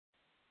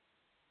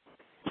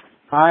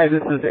Hi,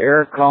 this is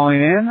Eric calling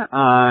in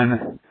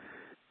on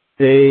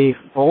day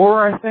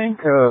 4, I think,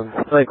 of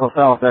Cycle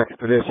South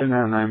Expedition,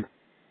 and I'm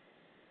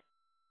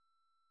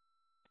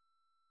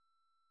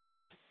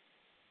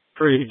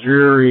pretty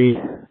dreary,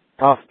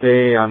 tough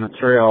day on the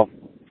trail.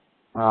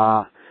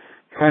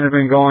 Kind of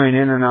been going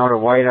in and out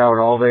of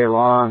whiteout all day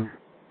long,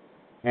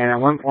 and at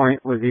one point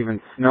it was even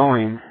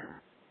snowing,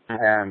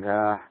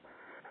 and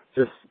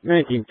just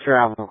making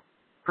travel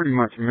pretty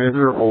much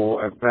miserable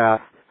at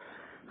best.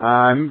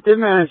 Did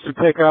manage to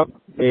pick up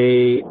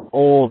a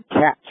old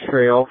cat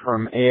trail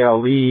from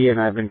ALE,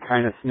 and I've been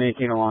kind of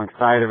snaking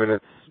alongside of it.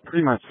 It's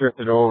pretty much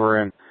drifted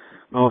over, and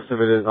most of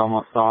it is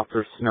almost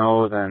softer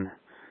snow than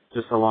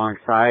just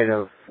alongside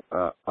of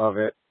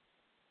it.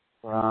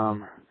 But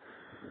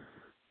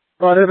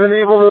I've been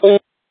able to